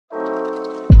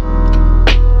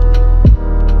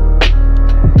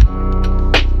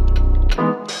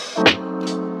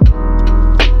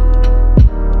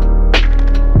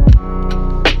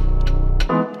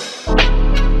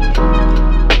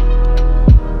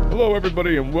Hello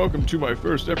everybody and welcome to my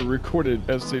first ever recorded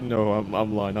essay. No,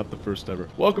 I'm lying, not the first ever.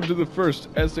 Welcome to the first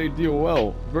essay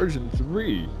DOL version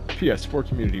 3 PS4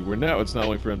 community, where now it's not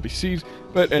only for NPCs,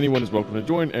 but anyone is welcome to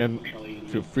join, and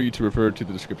feel free to refer to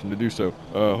the description to do so.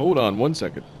 Hold on 1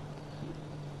 second.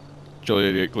 Jelly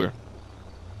 88 clear.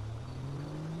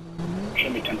 Show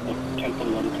me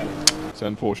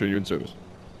 10-4, show you in service.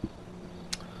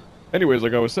 Anyways,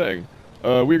 like I was saying,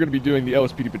 we're going to be doing the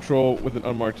LSPD patrol with an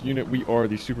unmarked unit. We are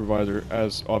the supervisor,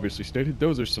 as obviously stated.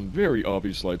 Those are some very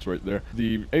obvious lights right there.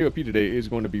 The AOP today is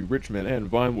going to be Richmond and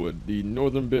Vinewood, the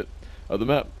northern bit of the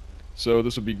map. So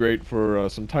this will be great for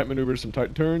some tight maneuvers, some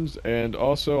tight turns, and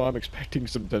also I'm expecting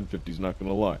some 1050s, not going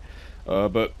to lie.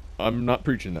 But I'm not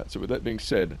preaching that. So with that being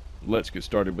said, let's get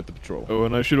started with the patrol. Oh,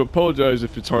 and I should apologize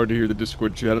if it's hard to hear the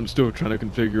Discord chat. I'm still trying to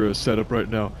configure a setup right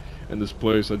now in this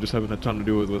place. I just haven't had time to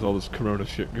do it with all this corona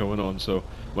shit going on, so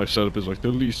my setup is like the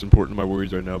least important of my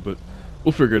worries right now, but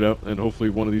we'll figure it out, and hopefully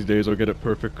one of these days I'll get it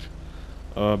perfect.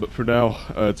 But for now,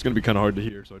 it's going to be kind of hard to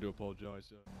hear, so I do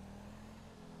apologize.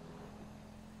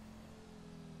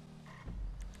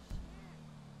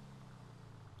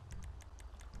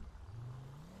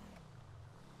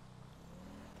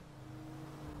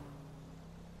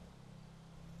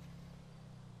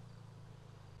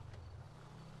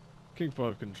 King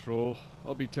 5 control.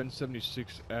 I'll be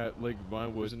 1076 at Lake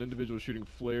Vinewood. There's an individual shooting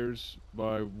flares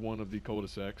by one of the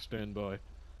cul-de-sacs. Stand by.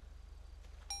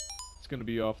 It's going to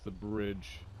be off the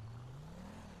bridge.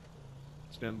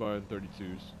 Stand by on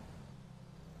 32s.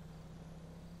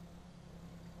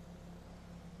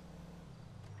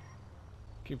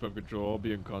 King 5 control. I'll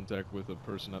be in contact with a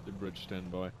person at the bridge.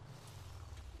 Stand by.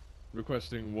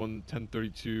 Requesting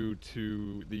 1032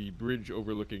 to the bridge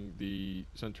overlooking the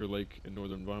center lake in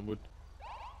northern Vinewood.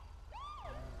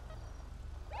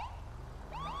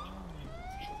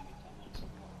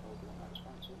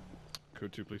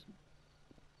 Code 2, please.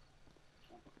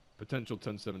 Potential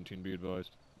 1017, be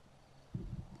advised.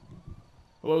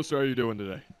 Hello, sir, how are you doing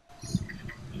today?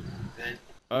 Good.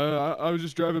 I was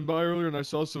just driving by earlier and I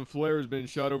saw some flares being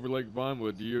shot over Lake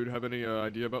Vinewood. Do you have any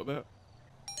idea about that?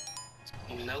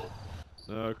 Nope.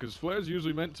 Because flares are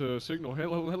usually meant to signal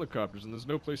helicopters, and there's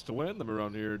no place to land them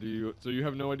around here. So you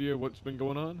have no idea what's been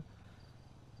going on?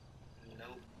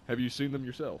 Nope. Have you seen them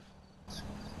yourself?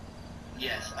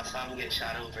 Yes, I saw him get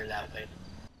shot over that way.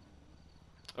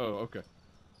 Oh, okay.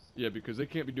 Yeah, because they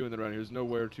can't be doing that around here. There's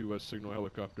nowhere to signal a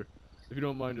helicopter. If you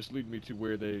don't mind, just lead me to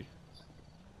where they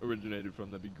originated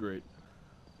from. That'd be great.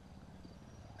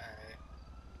 Alright.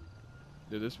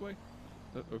 Yeah, this way?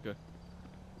 Okay.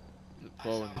 I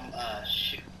saw him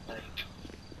shoot like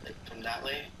from that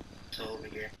way to over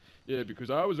here. Yeah, because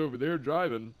I was over there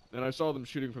driving, and I saw them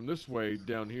shooting from this way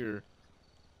down here.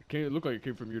 It looked like it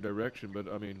came from your direction,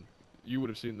 but I mean, you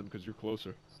would have seen them because you're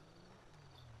closer.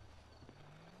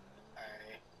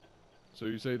 Alright. So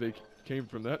you say they came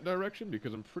from that direction?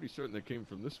 Because I'm pretty certain they came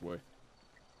from this way.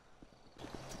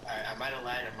 Alright, I might have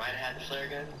lied. I might have had the flare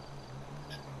gun.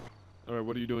 Alright,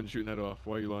 what are you doing shooting that off?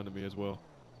 Why are you lying to me as well?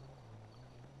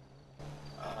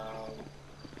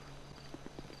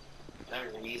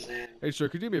 No reason. Hey sir,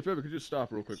 could you do me a favor? Could you just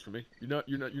stop real quick for me? You're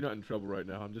not in trouble right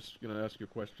now. I'm just gonna ask you a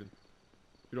question.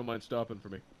 If you don't mind stopping for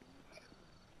me.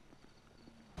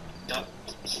 Don't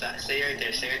stop. Stay right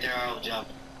there. Stay right there or I'll jump.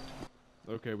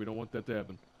 Okay, we don't want that to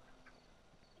happen.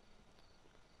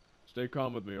 Stay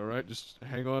calm with me, alright? Just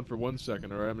hang on for 1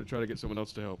 second, alright? I'm gonna try to get someone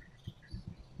else to help.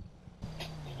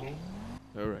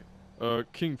 Alright.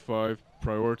 King 5,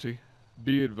 priority.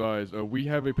 Be advised, we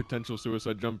have a potential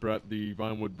suicide jumper at the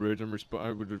Vinewood Bridge.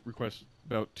 I would request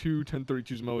about 2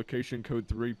 1032s in my location, code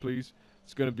 3, please.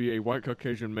 It's going to be a white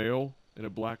Caucasian male in a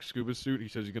black scuba suit. He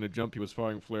says he's going to jump. He was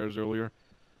firing flares earlier.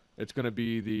 It's going to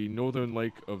be the northern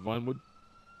lake of Vinewood.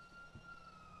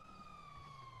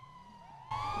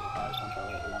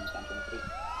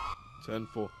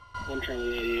 10-4. 1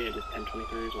 Charlie 88 is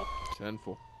 1023 as well.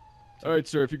 10-4. Alright,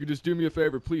 sir, if you could just do me a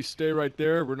favor, please stay right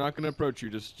there. We're not going to approach you.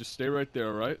 Just stay right there,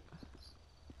 alright?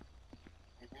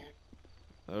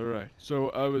 Alright. So,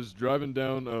 I was driving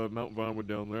down Mount Vinewood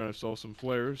down there, and I saw some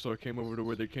flares, so I came over to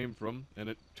where they came from, and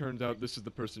it turns out this is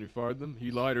the person who fired them. He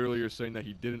lied earlier saying that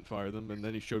he didn't fire them, and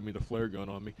then he showed me the flare gun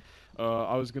on me.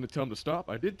 I was going to tell him to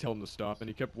stop. I did tell him to stop, and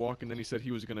he kept walking, then he said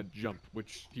he was going to jump,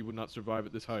 which he would not survive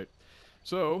at this height.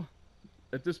 So,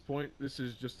 at this point, this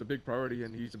is just a big priority,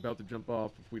 and he's about to jump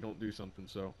off if we don't do something,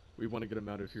 so we want to get him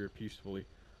out of here peacefully.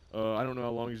 I don't know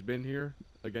how long he's been here.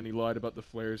 Again, he lied about the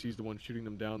flares. He's the one shooting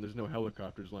them down. There's no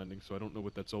helicopters landing, so I don't know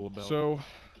what that's all about. So,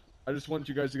 I just want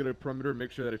you guys to get a perimeter,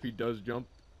 make sure that if he does jump,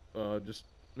 just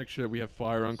make sure that we have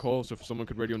fire on call, so if someone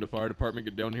could radio in the fire department,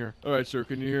 get down here. Alright, sir,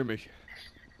 can you hear me?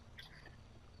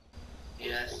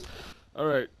 Yes.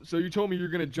 Alright, so you told me you're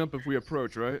gonna jump if we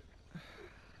approach, right?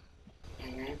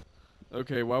 Mm-hmm.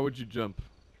 Okay, why would you jump?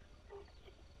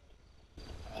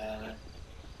 I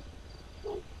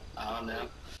don't know.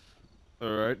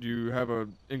 Alright, do you have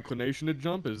an inclination to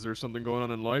jump? Is there something going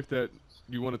on in life that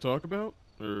you want to talk about?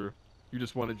 Or you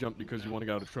just want to jump because you want to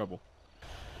get out of trouble?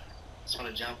 Just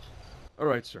want to jump.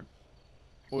 Alright, sir.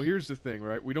 Well, here's the thing,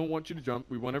 right? We don't want you to jump.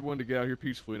 We want everyone to get out here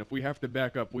peacefully, and if we have to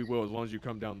back up, we will, as long as you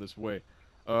come down this way.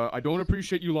 I don't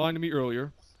appreciate you lying to me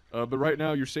earlier, but right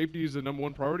now, your safety is the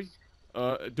 #1 priority.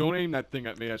 Don't aim that thing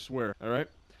at me, I swear, alright?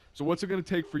 So what's it gonna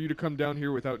take for you to come down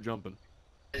here without jumping?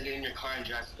 Get in your car and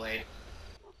drive away.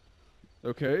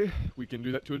 Okay, we can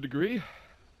do that to a degree.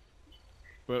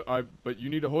 But you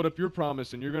need to hold up your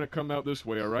promise, and you're gonna come out this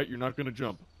way, alright? You're not gonna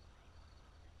jump.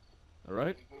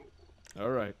 Alright?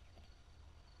 Alright.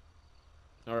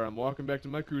 Alright, I'm walking back to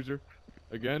my cruiser.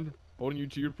 Again, holding you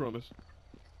to your promise.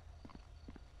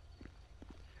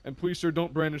 And please, sir,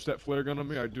 don't brandish that flare gun on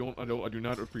me. I do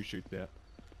not appreciate that.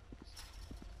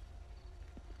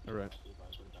 Alright.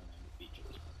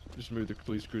 Just move the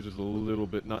police cruisers a little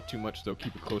bit, not too much though.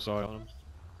 Keep a close eye on them.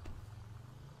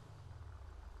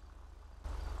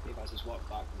 Hey guys, just walk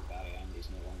back from the barrier and he's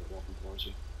no longer walking towards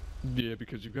you. Yeah,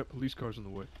 because you've got police cars in the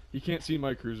way. You can't see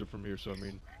my cruiser from here, so I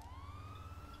mean...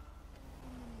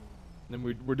 And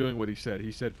we're doing what he said.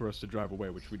 He said for us to drive away,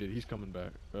 which we did. He's coming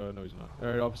back. No, he's not.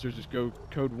 Alright, officers, just go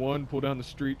code 1, pull down the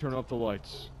street, turn off the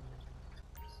lights.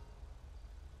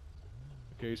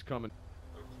 Okay, he's coming.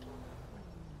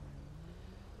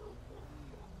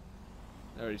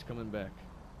 Alright, he's coming back.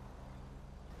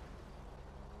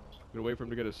 Gonna wait for him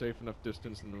to get a safe enough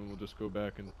distance, and then we'll just go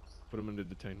back and put him into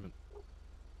detainment.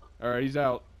 Alright, he's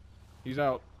out. He's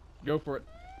out. Go for it.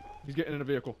 He's getting in a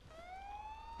vehicle.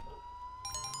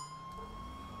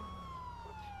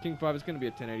 King 5 is gonna be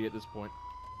a 1080 at this point.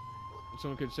 If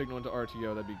someone could signal into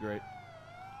RTO, that'd be great.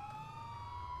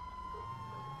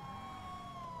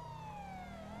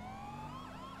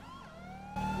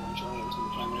 One Charlie, it was in the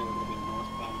primary, we're going to be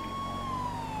northbound.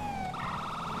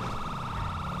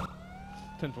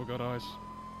 10-4 got eyes.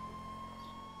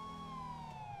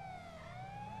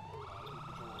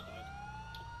 Control has died.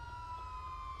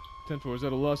 10-4, is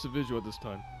that a loss of visual at this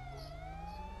time? My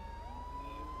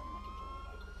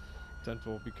controller died.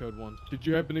 10-4, be code 1. Did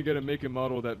you happen to get a make and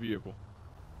model of that vehicle?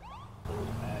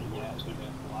 Yeah, it's going to be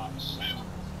a black convertible.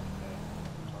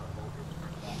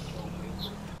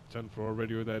 10-4,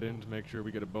 radio that in to make sure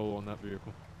we get a bolo on that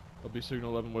vehicle. I'll be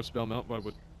signal 11 westbound Mount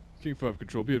Vinewood. King 5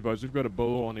 control, be advised, we've got a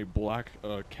bolo on a black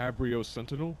Cabrio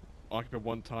Sentinel. Occupied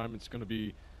one time, it's going to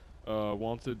be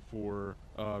wanted for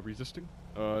resisting,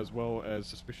 as well as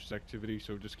suspicious activity,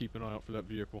 so just keep an eye out for that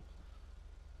vehicle.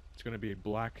 It's going to be a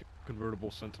black convertible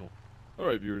Sentinel.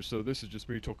 Alright viewers, so this is just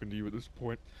me talking to you at this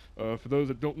point. For those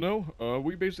that don't know,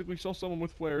 we basically saw someone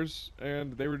with flares,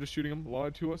 and they were just shooting them,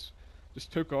 lied to us.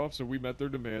 Just took off, so we met their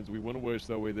demands. We went away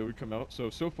so that way they would come out.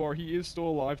 So far he is still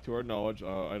alive to our knowledge.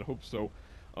 I'd hope so.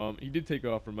 He did take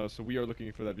off from us, so we are looking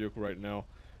for that vehicle right now.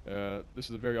 This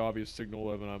is a very obvious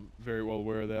signal, and I'm very well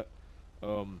aware of that.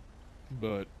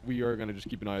 But we are going to just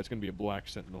keep an eye. It's going to be a black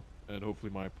Sentinel, and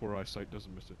hopefully my poor eyesight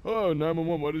doesn't miss it. Oh,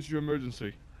 911, what is your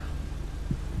emergency?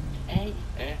 Hey,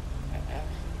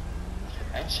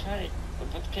 I'm sorry,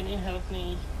 but can you help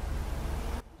me?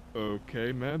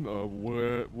 Okay, ma'am.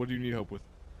 What do you need help with?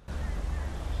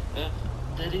 There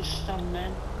is some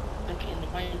man back in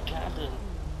my garden.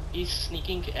 He's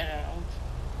sneaking around.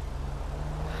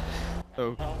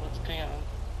 Oh. I don't know what's going on.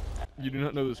 You do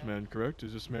not know this man, correct?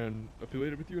 Is this man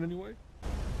affiliated with you in any way?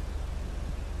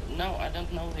 No, I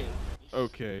don't know him. He's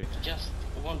Okay. just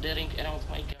wandering around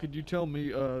my garden. Could you tell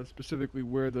me specifically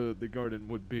where the garden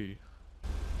would be?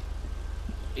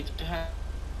 It's behind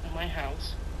my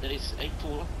house. There is a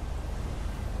pool.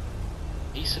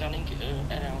 He's running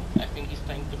around. I think he's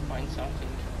trying to find something.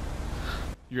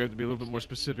 You have to be a little bit more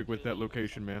specific with that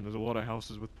location, man. There's a lot of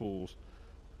houses with pools.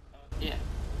 Yeah.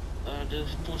 The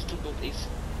postal code is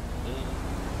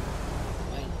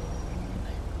wait.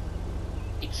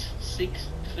 It's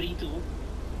 632.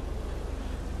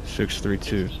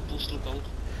 632. That's the postal code.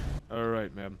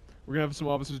 Alright, ma'am. We're gonna have some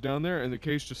officers down there. In the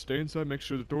case, just stay inside, make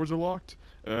sure the doors are locked,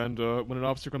 and when an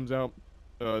officer comes out,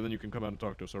 then you can come out and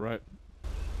talk to us, alright?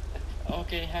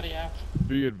 Okay, hurry up.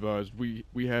 Be advised, we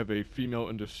have a female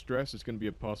in distress. It's gonna be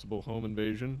a possible home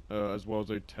invasion, as well as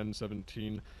a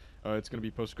 1017 It's going to be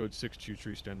postcode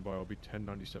 623 standby. I'll be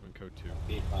 1097 code 2.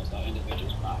 Be advised that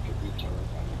individual's back at retail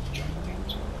and jumping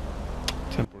into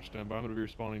 10-4 standby. I'm going to be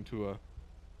responding to a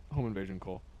home invasion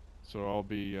call. So I'll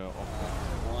be off.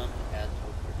 One and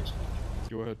for dispatch.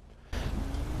 Go ahead.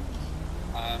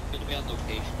 I'm going to be on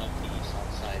location of the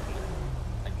south side here.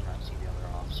 I do not see the other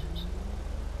officers.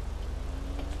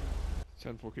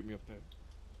 10-4, keep me up there.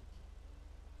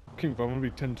 King 5, I'm going to be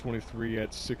 1023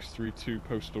 at 632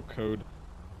 postal code.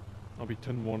 I'll be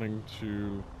 10-1ing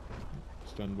to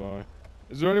stand by.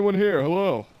 Is there anyone here?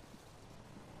 Hello?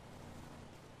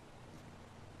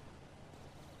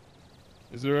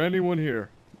 Is there anyone here?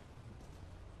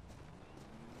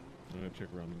 I'm going to check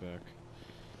around the back.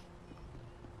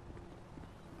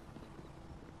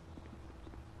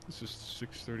 This is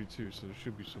 632, so there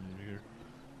should be someone here.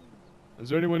 Is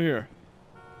there anyone here?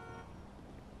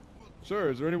 Sir,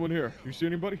 is there anyone here? You see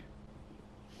anybody?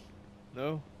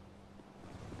 No?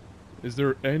 Is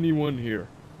there anyone here?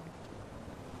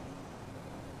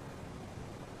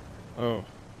 Oh.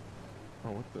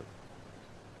 Oh, what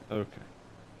the? Okay.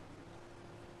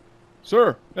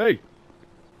 Sir! Hey!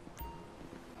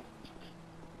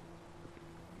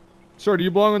 Sir, do you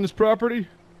belong on this property?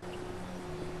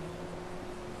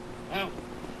 Oh.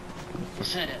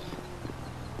 What's that?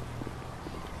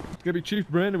 It's gonna be Chief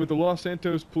Brandon with the Los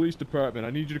Santos Police Department. I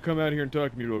need you to come out here and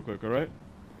talk to me real quick, alright?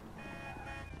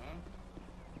 Huh?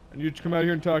 I need you to come out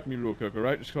here and talk to me real quick,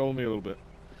 alright? Just follow me a little bit.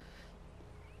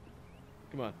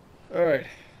 Come on. Alright.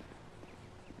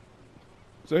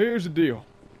 So here's the deal.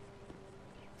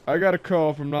 I got a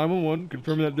call from 911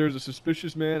 confirming that there's a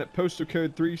suspicious man at postal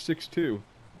code 362.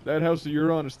 That house that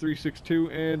you're on is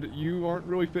 362, and you aren't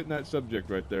really fitting that subject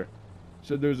right there.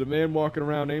 Said there's a man walking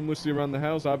around aimlessly around the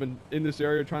house. I've been in this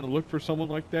area trying to look for someone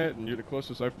like that, and you're the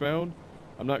closest I found.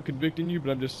 I'm not convicting you,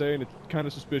 but I'm just saying it's kind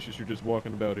of suspicious you're just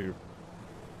walking about here.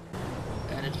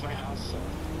 That is my house, sir.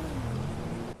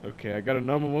 Okay, I got a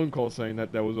 911 call saying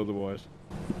that was otherwise.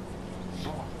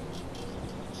 Four.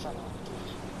 Son of a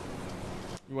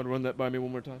bitch. You want to run that by me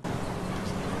one more time?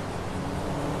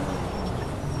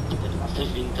 It must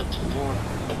have been the 4.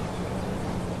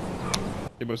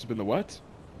 It must have been the what?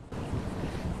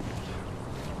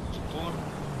 4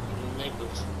 in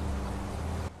Naples.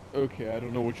 Okay, I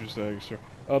don't know what you're saying, sir.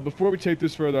 Before we take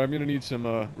this further, I'm gonna need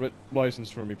some license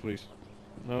from me, please.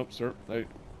 No, sir, I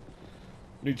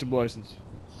need some license.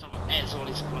 Some asshole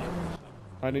is calling.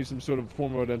 I need some sort of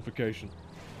form of identification.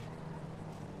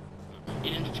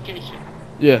 Identification.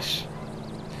 Yes.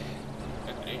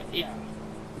 Yeah.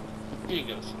 Here you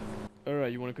go, sir.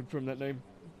 Alright, you want to confirm that name?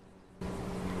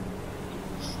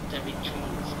 It's David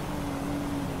Jones.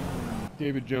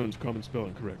 David Jones, common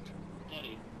spelling, correct.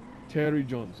 Daddy. Terry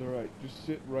Jones, alright, just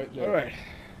sit right there. Alright,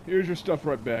 here's your stuff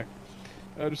right back.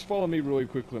 Just follow me really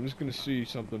quickly. I'm just going to see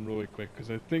something really quick, because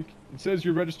I think it says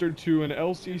you're registered to an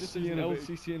LCC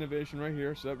Innovation right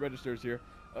here, so that registers here.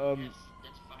 Yes,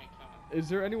 that's fine, car. Is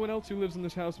there anyone else who lives in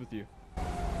this house with you?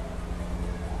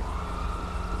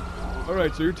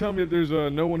 Alright, so you're telling me that there's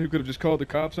no one who could have just called the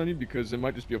cops on you, because it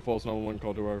might just be a false 911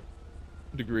 call to our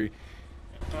degree.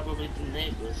 Probably the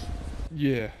neighbors.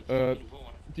 Yeah, Involved.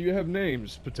 do you have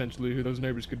names, potentially, who those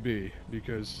neighbors could be?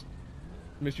 Because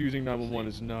misusing 911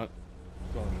 is not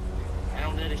fun. I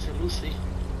know that it's a Lucy.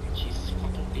 She's a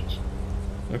fucking bitch.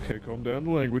 Okay, calm down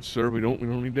the language, sir. We don't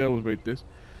need to elevate this.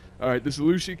 Alright, this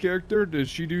Lucy character, does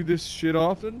she do this shit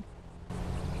often?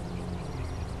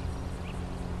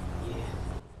 Yeah.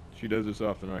 She does this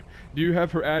often, alright. Do you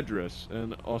have her address,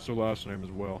 and also last name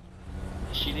as well?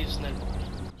 She lives nearby.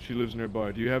 She lives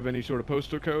nearby. Do you have any sort of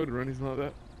postal code or anything like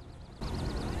that?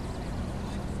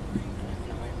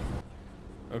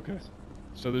 Okay.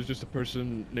 So there's just a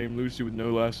person named Lucy with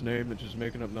no last name that's just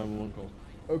making up 911 calls.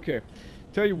 Okay.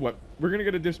 Tell you what, we're gonna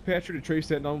get a dispatcher to trace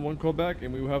that 911 call back,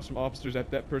 and we will have some officers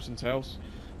at that person's house.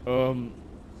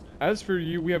 As for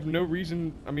you, we have no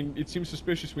reason. I mean, it seems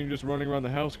suspicious when you're just running around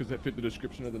the house because that fit the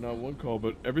description of the 911 call.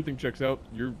 But everything checks out.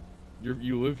 You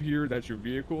live here. That's your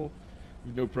vehicle.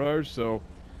 You've no priors, so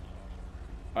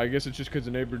I guess it's just because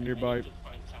the neighbor nearby. I need to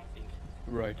find something.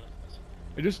 Right.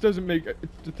 It just doesn't make.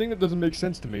 The thing that doesn't make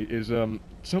sense to me is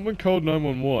someone called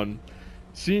 911,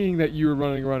 seeing that you were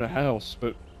running around a house.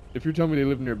 But if you're telling me they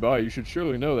live nearby, you should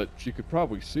surely know that she could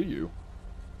probably see you.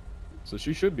 So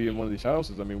she should be in one of these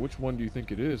houses. I mean, which one do you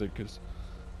think it is? Because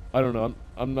I don't know.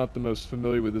 I'm not the most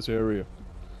familiar with this area.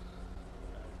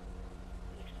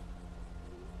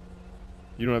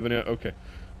 You don't have any. Okay.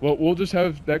 Well, we'll just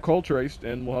have that call traced,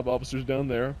 and we'll have officers down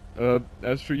there.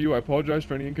 As for you, I apologize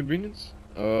for any inconvenience.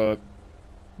 You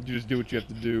just do what you have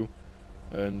to do,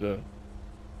 and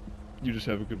you just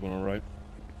have a good one, all right?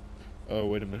 Oh,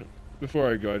 wait a minute. before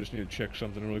I go, I just need to check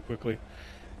something really quickly.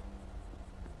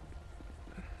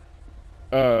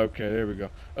 Okay, there we go.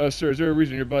 Sir, is there a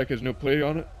reason your bike has no plate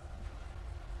on it?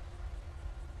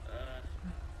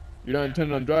 You're not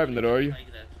intending on driving that, are you?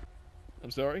 Like that. I'm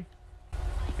sorry?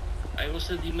 I was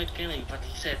at the mechanic, but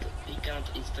he said he can't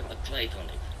install a plate on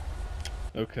it.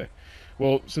 Okay.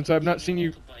 Well, since I've not seen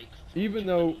you, Motorbike even from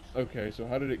though... Japanese. Okay, so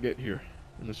how did it get here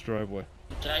in this driveway?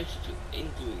 He drives into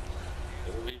it.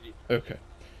 Or with it. Okay.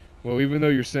 Well, even though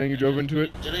you're saying you drove into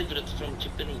it... Delivered from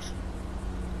Japanese.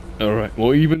 Alright,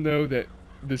 well, even though that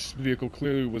this vehicle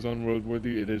clearly was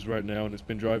unroadworthy, it is right now, and it's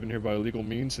been driving here by illegal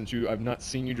means since I've not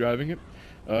seen you driving it.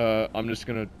 I'm just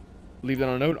gonna leave that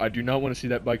on a note. I do not want to see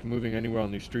that bike moving anywhere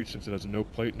on these streets since it has no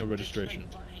plate, no registration.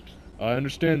 I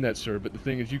understand that, sir, but the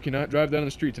thing is you cannot drive down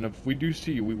the streets, and if we do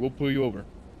see you, we will pull you over.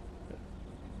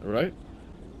 Alright?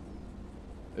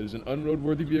 It is an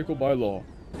unroadworthy vehicle by law.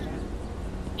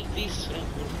 It is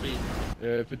roadworthy.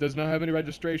 If it does not have any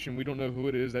registration, we don't know who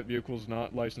it is. That vehicle is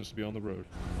not licensed to be on the road.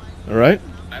 Alright?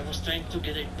 I was trying to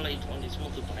get a plate on this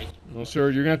motorbike. Well, sir,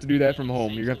 you're gonna have to do that from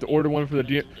home. You're gonna have to order one for the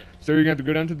DMV. Sir, you're gonna have to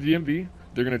go down to the DMV.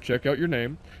 They're gonna check out your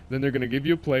name. Then they're gonna give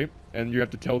you a plate, and you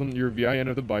have to tell them your VIN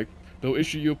of the bike. They'll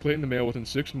issue you a plate in the mail within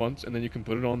 6 months, and then you can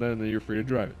put it on there, and then you're free to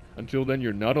drive it. Until then,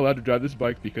 you're not allowed to drive this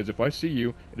bike, because if I see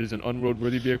you, it is an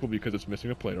unroadworthy vehicle because it's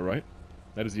missing a plate, alright?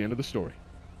 That is the end of the story.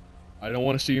 I don't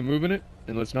want to see you moving it,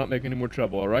 and let's not make any more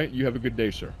trouble, alright? You have a good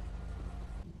day, sir.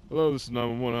 Hello, this is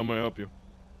 911. How may I help you?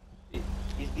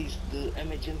 Is this the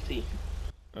emergency?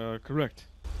 Correct.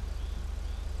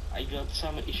 I got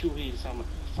some issue with some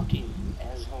fucking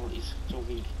asshole is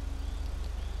throwing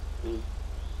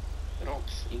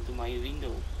rocks into my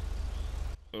window.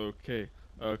 Okay.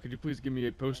 Could you please give me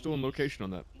a postal and location on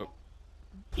that? Oh.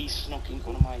 He's knocking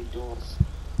on my doors.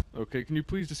 Okay, can you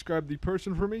please describe the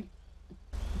person for me?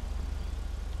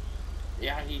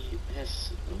 Yeah, he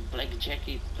has a black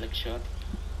jacket, black shirt.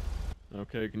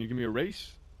 Okay, can you give me a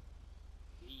race?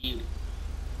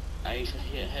 I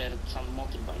heard some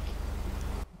motorbike.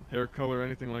 Hair color,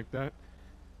 anything like that?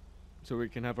 So we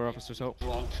can have our officers help?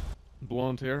 Blonde.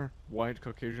 Blonde hair, white,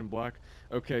 Caucasian, black.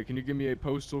 Okay, can you give me a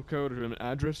postal code or an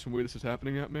address from where this is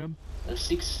happening at, ma'am?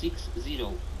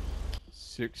 660.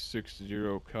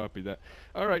 660, copy that.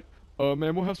 Alright,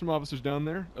 ma'am, we'll have some officers down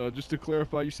there. Just to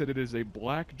clarify, you said it is a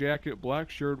black jacket, black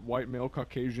shirt, white male,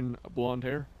 Caucasian, blonde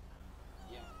hair?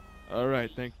 Yeah. Alright,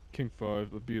 thank King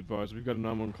 5. Be advised, we've got a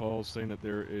 911 call saying that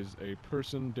there is a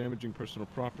person damaging personal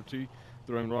property,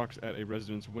 throwing rocks at a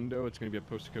resident's window. It's going to be at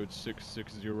postal code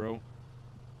 660.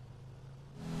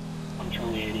 I'm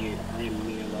Charlie 88. I am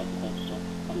near that stop.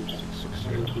 I'm just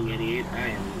 1788. I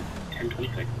am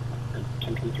 1026.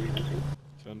 1023, that's it.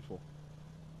 10 full.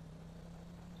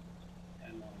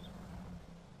 And,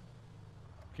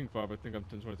 King 5, I think I'm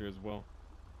 1023 as well.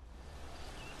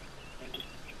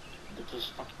 That was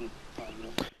fucking fun.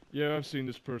 Yeah, I've seen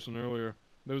this person earlier.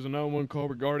 There was a 911 call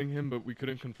regarding him, but we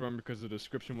couldn't confirm because the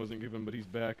description wasn't given, but he's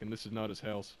back, and this is not his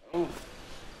house. Oh.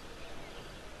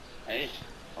 Hey,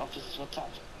 officers, what's up?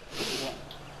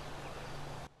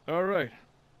 Alright.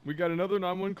 We got another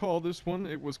 911 call, this one.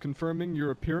 It was confirming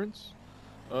your appearance.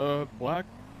 Black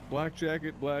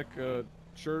jacket, black,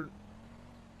 shirt,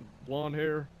 blonde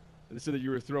hair. They said that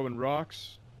you were throwing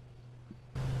rocks.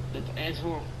 That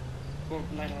asshole.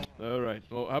 Alright,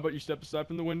 well, how about you step aside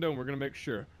from the window and we're gonna make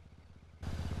sure.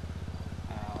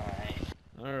 Alright.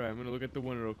 Alright, I'm gonna look at the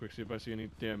window real quick, see if I see any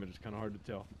damage. It's kinda hard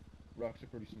to tell. Rocks are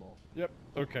pretty small. Yep,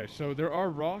 okay, so there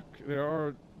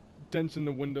are dents in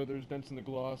the window, there's dents in the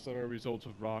glass that are results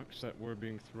of rocks that were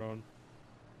being thrown.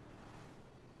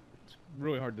 It's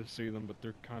really hard to see them, but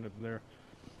they're kind of there.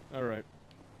 Alright.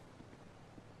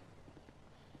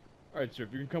 Alright, sir,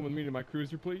 if you can come with me to my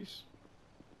cruiser, please.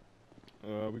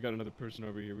 We got another person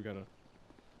over here. We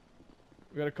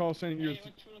got a call saying you're Hey,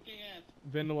 what you looking at?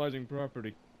 vandalizing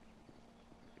property.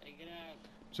 Hey, get out.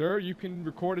 Sir, you can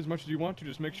record as much as you want to.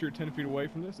 Just make sure you're 10 feet away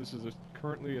from this. This is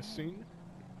currently a scene.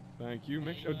 Thank you.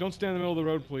 Make sure, don't stand in the middle of the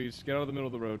road, please. Get out of the middle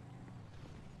of the road.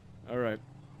 All right.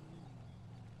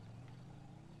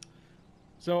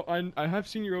 So I have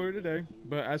seen you earlier today,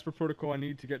 but as per protocol, I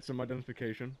need to get some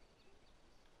identification.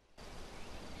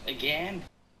 Again?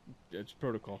 It's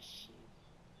protocol.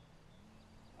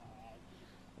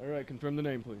 All right, confirm the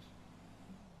name, please.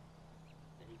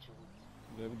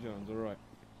 David Jones. All right.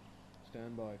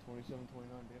 Stand by. 2729,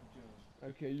 David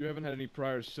Jones. Okay, you haven't had any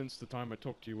priors since the time I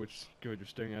talked to you, which is good. You're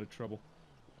staying out of trouble.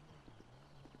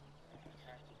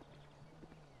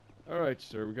 All right,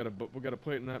 sir. We got a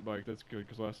plate in that bike. That's good,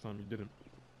 because last time you didn't.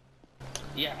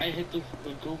 Yeah, I had to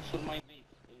go for my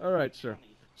vape. All right, sir.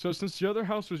 So since the other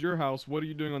house was your house, what are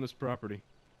you doing on this property?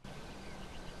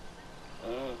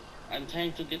 I'm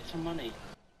trying to get some money.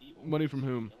 Money from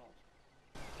whom?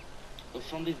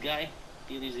 From this guy.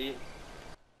 He is here.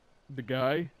 The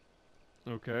guy?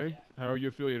 Okay. How are you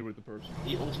affiliated with the person?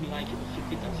 He owes me like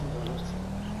 $50,000.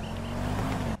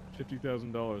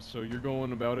 $50,000. So you're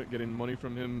going about it, getting money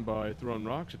from him by throwing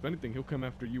rocks. If anything, he'll come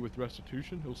after you with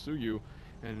restitution. He'll sue you,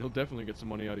 and he'll definitely get some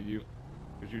money out of you.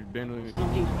 Because you're abandoning it.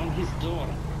 Knocking on his door.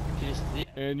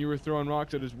 And you were throwing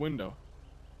rocks at his window.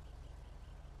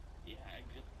 Yeah, I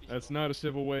got That's not a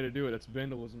civil way to do it. That's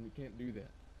vandalism. You can't do that.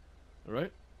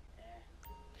 Alright?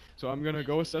 So I'm going to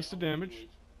go assess the damage.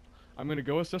 I'm going to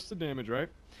go assess the damage, right?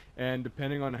 And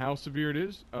depending on how severe it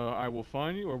is, I will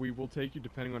fine you, or we will take you,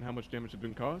 depending on how much damage has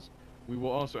been caused. We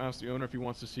will also ask the owner if he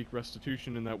wants to seek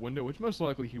restitution in that window, which most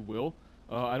likely he will.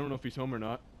 I don't know if he's home or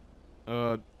not.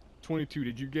 22,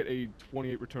 did you get a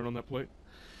 28 return on that plate?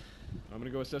 I'm going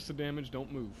to go assess the damage.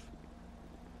 Don't move.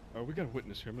 We got a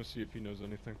witness here. I'm going to see if he knows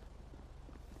anything.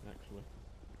 Actually.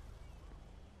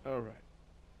 Alright.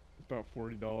 About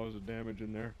 $40 of damage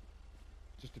in there.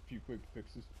 Just a few quick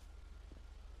fixes.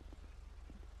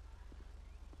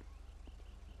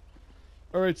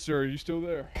 Alright, sir, are you still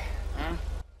there? Huh?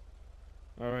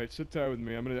 Alright, sit tight with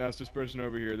me. I'm gonna ask this person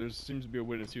over here. There seems to be a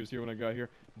witness. He was here when I got here.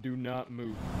 Do not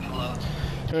move. Hello?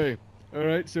 Hey.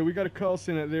 Alright, so we got a call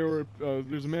saying that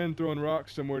there's a man throwing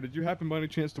rocks somewhere. Did you happen by any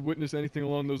chance to witness anything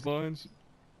along those lines?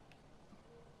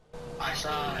 I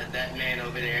saw that man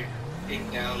over there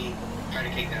try to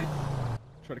kick down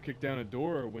Try to kick down a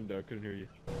door or a window? I couldn't hear you.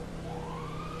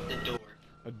 the door.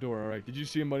 A door, alright. Did you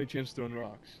see him by any chance throwing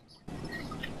rocks?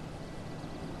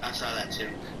 I saw that too.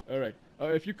 Alright.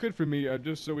 If you could for me,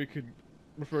 just so we could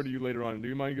refer to you later on, do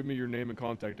you mind giving me your name and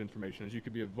contact information, as you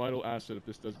could be a vital asset if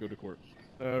this does go to court?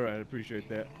 Alright, I appreciate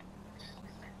that.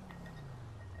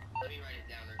 Let me write it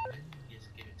down real quick.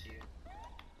 Just give it to you.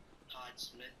 Todd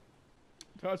Smith.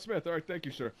 Todd Smith, alright, thank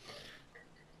you, sir.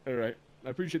 Alright, I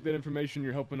appreciate that information,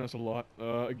 you're helping us a lot.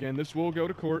 Again, this will go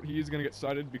to court. He is going to get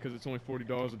cited because it's only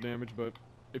 $40 of damage, but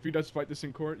if he does fight this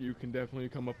in court, you can definitely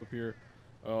come up here.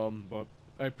 But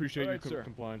I appreciate your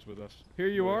compliance with us. Here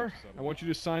you are. I want you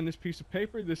to sign this piece of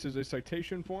paper. This is a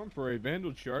citation form for a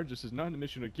vandal charge. This is not an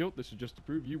admission of guilt. This is just to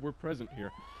prove you were present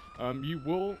here. You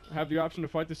will have the option to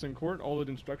fight this in court. All the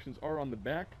instructions are on the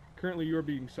back. Currently, you are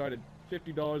being cited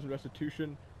 $50 in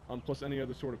restitution, plus any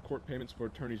other sort of court payments for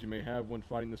attorneys you may have when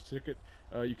fighting this ticket.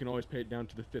 You can always pay it down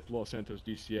to the 5th Los Santos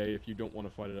DCA if you don't want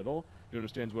to fight it at all. You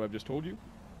understand what I've just told you?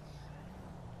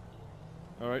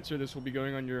 Alright, sir, this will be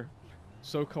going on your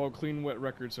so-called clean wet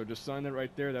record, so just sign that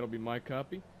right there. That'll be my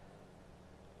copy.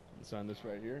 And sign this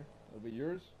right here. That'll be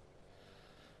yours.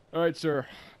 Alright, sir.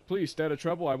 Please, stay out of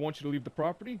trouble. I want you to leave the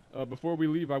property. Before we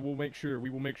leave, we will make sure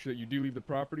that you do leave the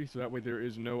property, so that way there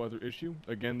is no other issue.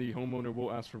 Again, the homeowner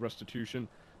will ask for restitution,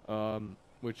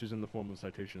 which is in the form of a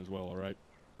citation as well, alright?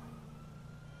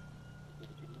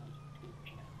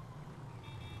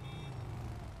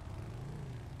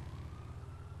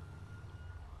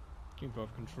 Keep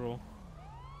off control.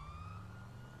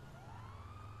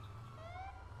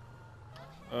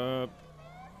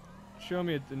 Show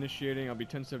me it's initiating. I'll be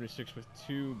 1076 with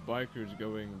 2 bikers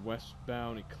going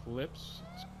westbound Eclipse.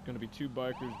 It's going to be 2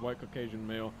 bikers, white Caucasian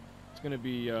male. It's going to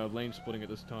be lane splitting at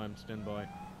this time. Stand by. I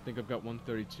think I've got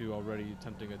 132 already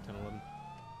attempting at 1011.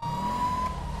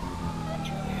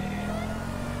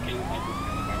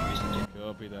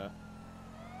 Copy that.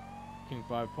 King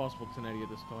 5, possible 1080 at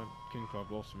this time. King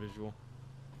 5 lost visual.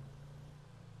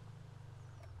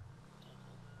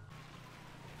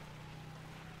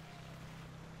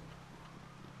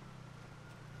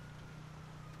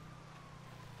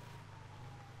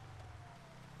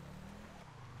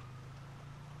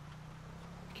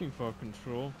 King 5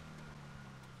 control.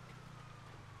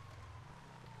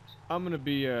 I'm gonna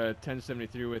be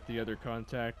 1073 with the other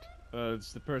contact.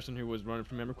 It's the person who was running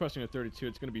from me. I'm requesting a 32.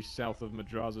 It's gonna be south of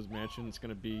Madraza's mansion. It's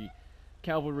gonna be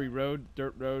Cavalry Road,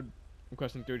 Dirt Road. I'm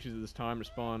requesting 32 at this time.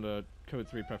 Respond code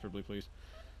 3 preferably, please.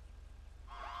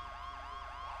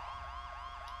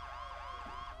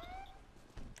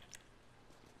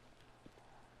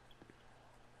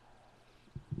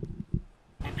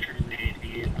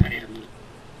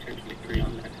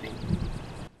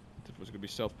 Be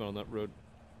southbound on that road.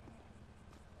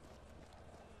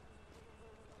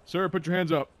 Sir, put your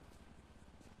hands up.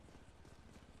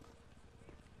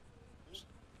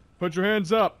 Put your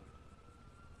hands up.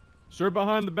 Sir,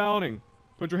 behind the bounding.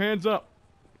 Put your hands up.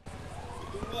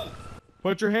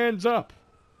 Put your hands up.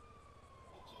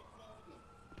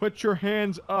 Put your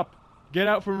hands up. Get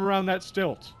out from around that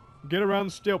stilt. Get around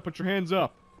the stilt. Put your hands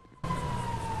up.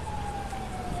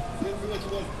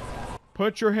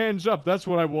 Put your hands up. That's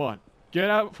what I want. Get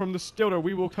out from the stilt or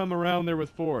we will come around there with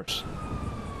force.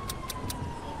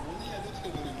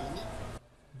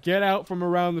 Get out from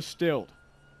around the stilt.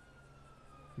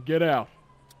 Get out.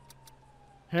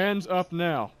 Hands up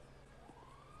now.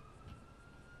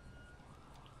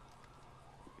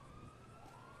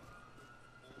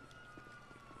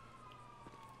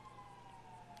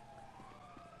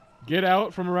 Get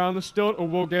out from around the stilt or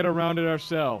we'll get around it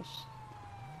ourselves.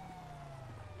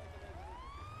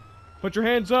 Put your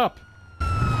hands up.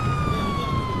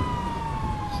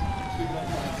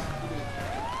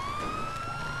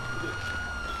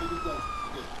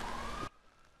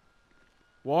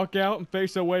 Walk out and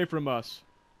face away from us.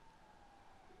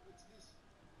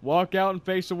 Walk out and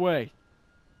face away.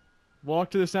 Walk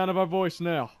to the sound of our voice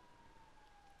now.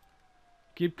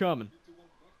 Keep coming.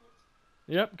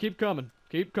 Yep, keep coming.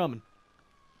 Keep coming.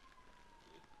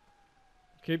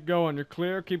 Keep going. You're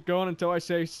clear. Keep going until I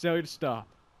say tell you to stop.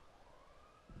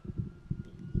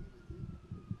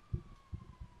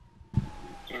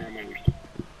 Sorry, I'm under.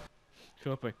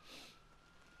 Copy.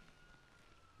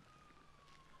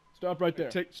 Stop right there.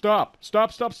 Stop.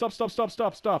 Stop, stop, stop, stop, stop,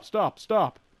 stop, stop, stop,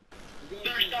 stop.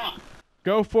 Sir, stop!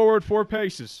 Go forward 4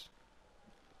 paces.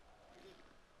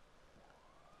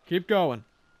 Keep going.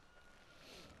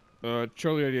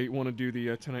 Charlie 88, want to do the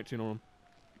 1019 on him.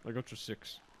 I got your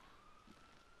 6.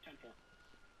 10-4.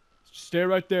 Stay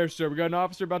right there, sir. We got an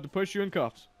officer about to push you in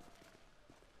cuffs.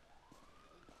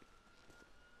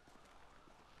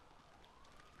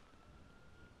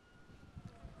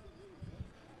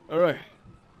 Alright.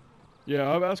 Yeah,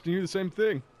 I'm asking you the same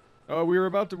thing. We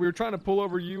were trying to pull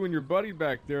over you and your buddy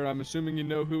back there. I'm assuming you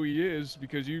know who he is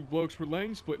because you blokes were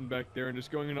lane splitting back there and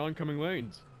just going in oncoming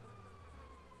lanes.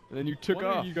 And then you took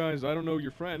off. You guys, I don't know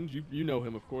your friend. You know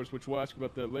him, of course, which we'll ask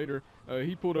about that later.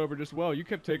 He pulled over just well. You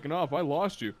kept taking off. I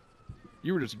lost you.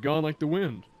 You were just gone like the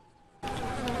wind.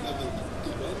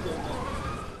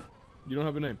 You don't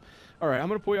have a name. Alright, I'm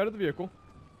going to pull you out of the vehicle.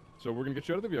 So we're going to get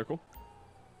you out of the vehicle.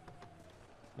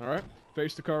 Alright,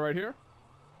 face the car right here.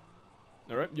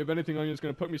 Alright, you have anything on you that's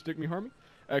going to put me, stick me, harm me?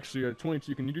 Actually,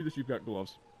 22, can you do this? You've got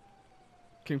gloves.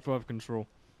 King 5 control.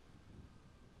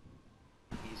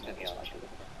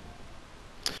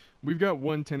 We've got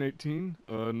 1-10-18.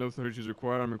 No 32s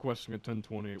required. I'm requesting a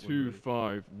 10-28.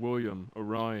 2-5, William,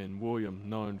 Orion, William,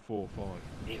 9-4-5.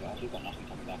 We've got nothing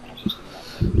coming back on our system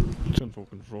about that. 10-4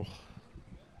 control.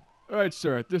 Alright,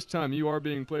 sir, at this time you are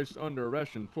being placed under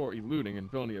arrest for eluding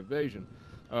and felony evasion.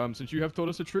 Since you have told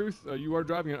us the truth, you are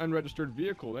driving an unregistered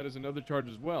vehicle. That is another charge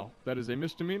as well. That is a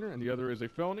misdemeanor, and the other is a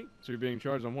felony. So you're being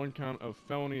charged on one count of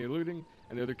felony eluding,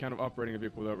 and the other count of operating a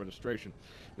vehicle without registration.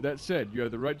 With that said, you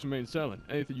have the right to remain silent.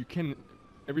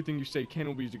 Everything you say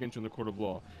can be used against you in the court of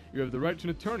law. You have the right to an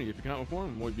attorney. If you cannot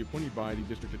inform him, will be appointed by the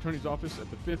District Attorney's Office at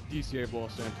the 5th DCA of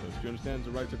Los Santos. Do you understand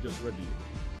the rights I've just read to you?